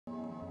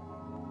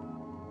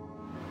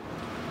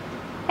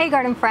Hey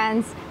garden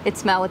friends,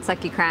 it's Mel with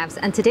Sucky Crafts,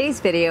 and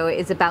today's video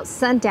is about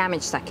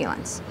sun-damaged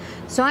succulents.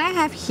 So I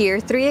have here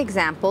 3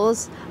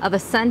 examples of a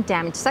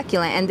sun-damaged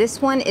succulent, and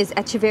this one is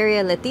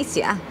Echeveria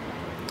leticia.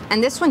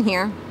 And this one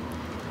here,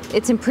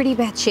 it's in pretty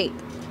bad shape.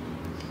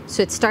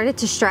 So it started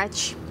to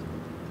stretch,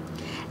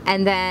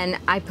 and then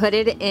I put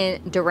it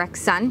in direct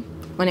sun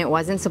when it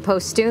wasn't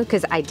supposed to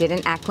because I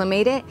didn't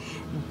acclimate it.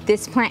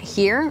 This plant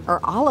here,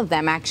 or all of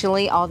them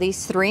actually, all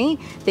these 3,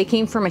 they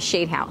came from a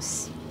shade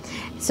house.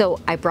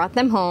 So I brought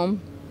them home.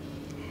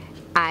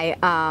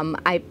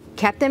 I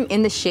kept them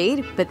in the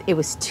shade, but it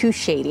was too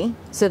shady.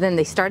 So then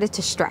they started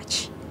to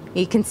stretch.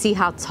 You can see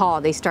how tall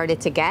they started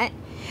to get.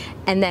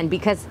 And then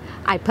because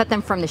I put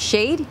them from the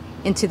shade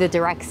into the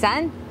direct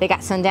sun, they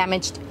got sun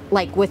damaged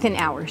like within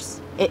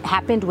hours. It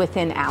happened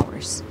within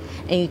hours.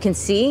 And you can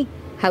see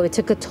how it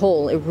took a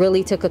toll. It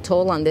really took a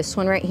toll on this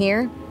one right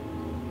here.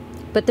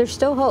 But there's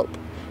still hope.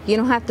 You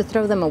don't have to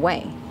throw them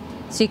away.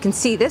 So you can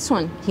see this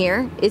one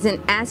here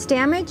isn't as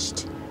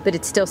damaged, but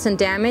it's still sun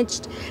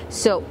damaged.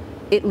 So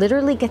it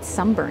literally gets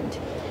sunburned.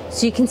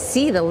 So you can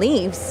see the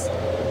leaves,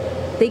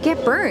 they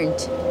get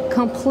burned,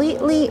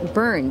 completely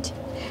burned.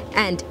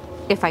 And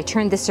if I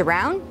turn this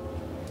around,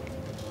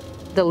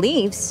 the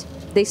leaves,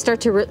 they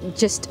start to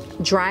just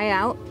dry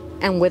out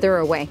and wither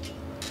away.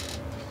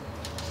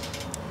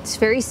 It's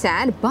very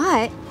sad,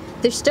 but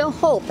there's still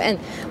hope. And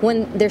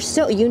when there's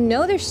still, you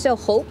know there's still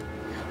hope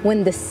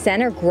when the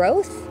center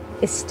growth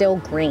is still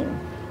green.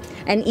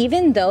 And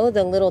even though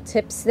the little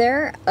tips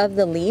there of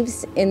the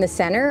leaves in the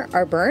center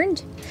are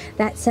burned,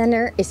 that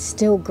center is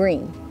still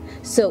green.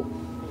 So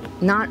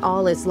not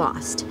all is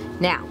lost.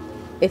 Now,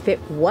 if it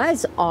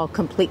was all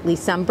completely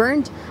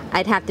sunburned,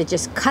 I'd have to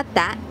just cut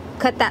that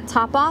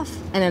top off,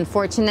 and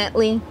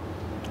unfortunately,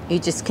 you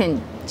just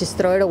can just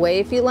throw it away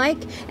if you like,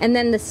 and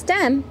then the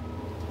stem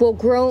will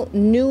grow a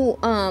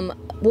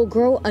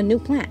new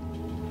plant.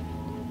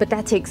 But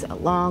that takes a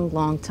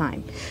long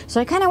time. So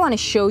I kind of want to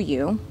show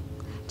you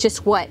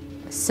just what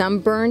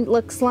sunburn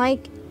looks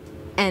like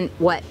and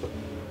what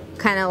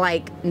kind of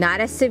like not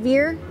as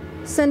severe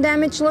sun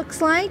damage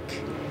looks like.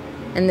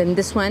 And then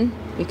this one,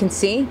 you can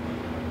see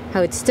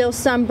how it's still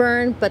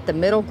sunburned, but the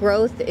middle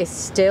growth is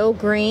still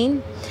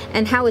green,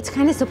 and how it's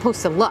kind of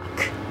supposed to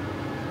look.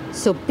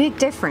 So big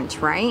difference,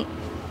 right?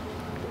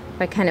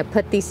 If I kind of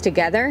put these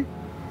together,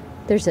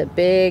 there's a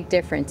big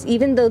difference.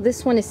 Even though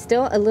this one is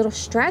still a little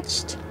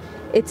stretched,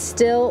 it's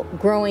still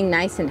growing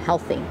nice and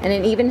healthy. And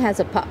it even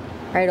has a pup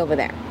right over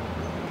there.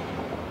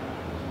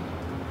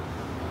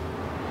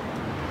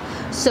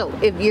 So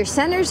if your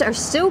centers are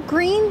still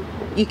green,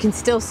 you can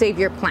still save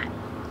your plant.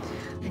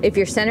 If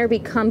your center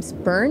becomes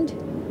burned,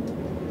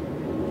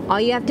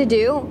 all you have to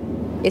do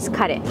is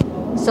cut it.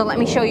 So let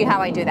me show you how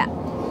I do that.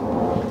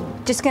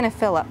 Just gonna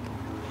fill up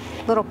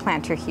a little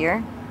planter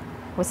here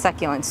with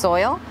succulent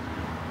soil.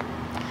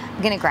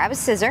 I'm gonna grab a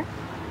scissor,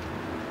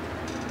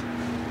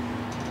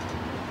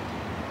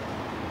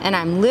 and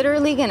I'm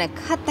literally gonna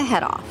cut the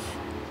head off.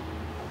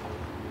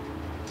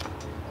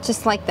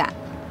 Just like that.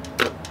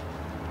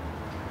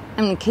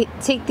 I'm gonna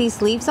take these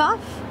leaves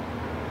off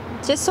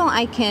just so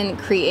I can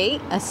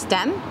create a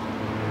stem.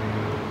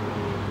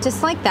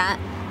 Just like that.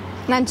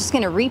 And I'm just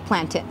gonna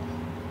replant it.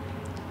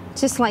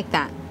 Just like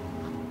that.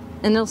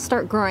 And it'll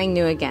start growing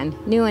new again,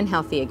 new and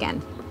healthy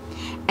again.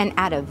 And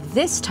out of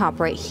this top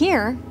right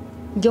here,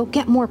 you'll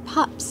get more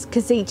pups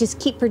because they just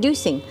keep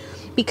producing.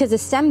 Because the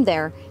stem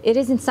there, it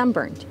isn't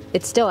sunburned.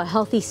 It's still a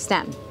healthy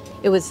stem.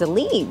 It was the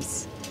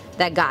leaves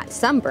that got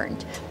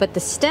sunburned, but the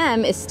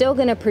stem is still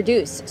gonna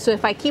produce. So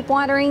if I keep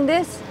watering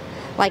this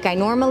like I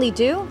normally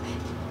do,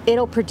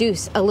 it'll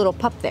produce a little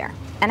pup there.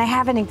 And I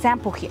have an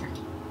example here.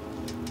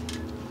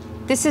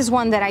 This is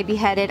one that I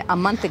beheaded a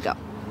month ago.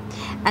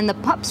 And the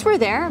pups were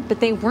there, but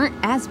they weren't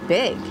as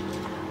big.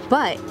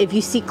 But if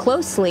you see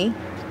closely,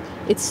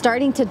 it's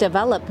starting to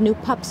develop new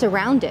pups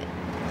around it.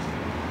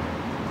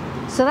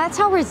 So that's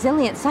how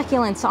resilient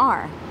succulents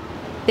are.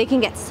 They can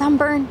get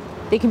sunburned,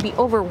 they can be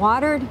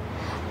overwatered,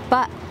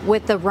 but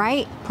with the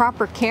right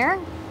proper care,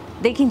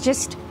 they can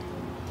just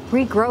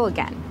regrow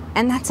again.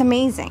 And that's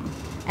amazing.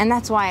 And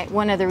that's why,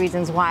 one of the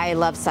reasons why I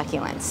love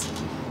succulents.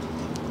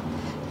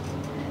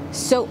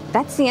 So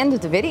that's the end of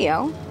the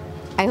video.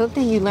 I hope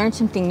that you learned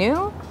something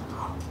new,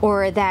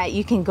 or that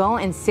you can go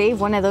and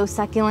save one of those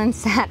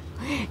succulents that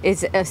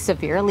is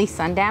severely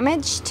sun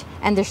damaged,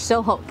 and there's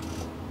still hope.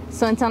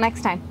 So until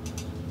next time.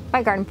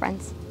 Bye, garden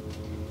friends.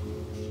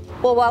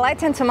 Well, while I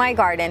tend to my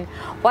garden,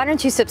 why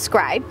don't you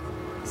subscribe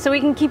so we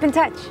can keep in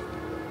touch?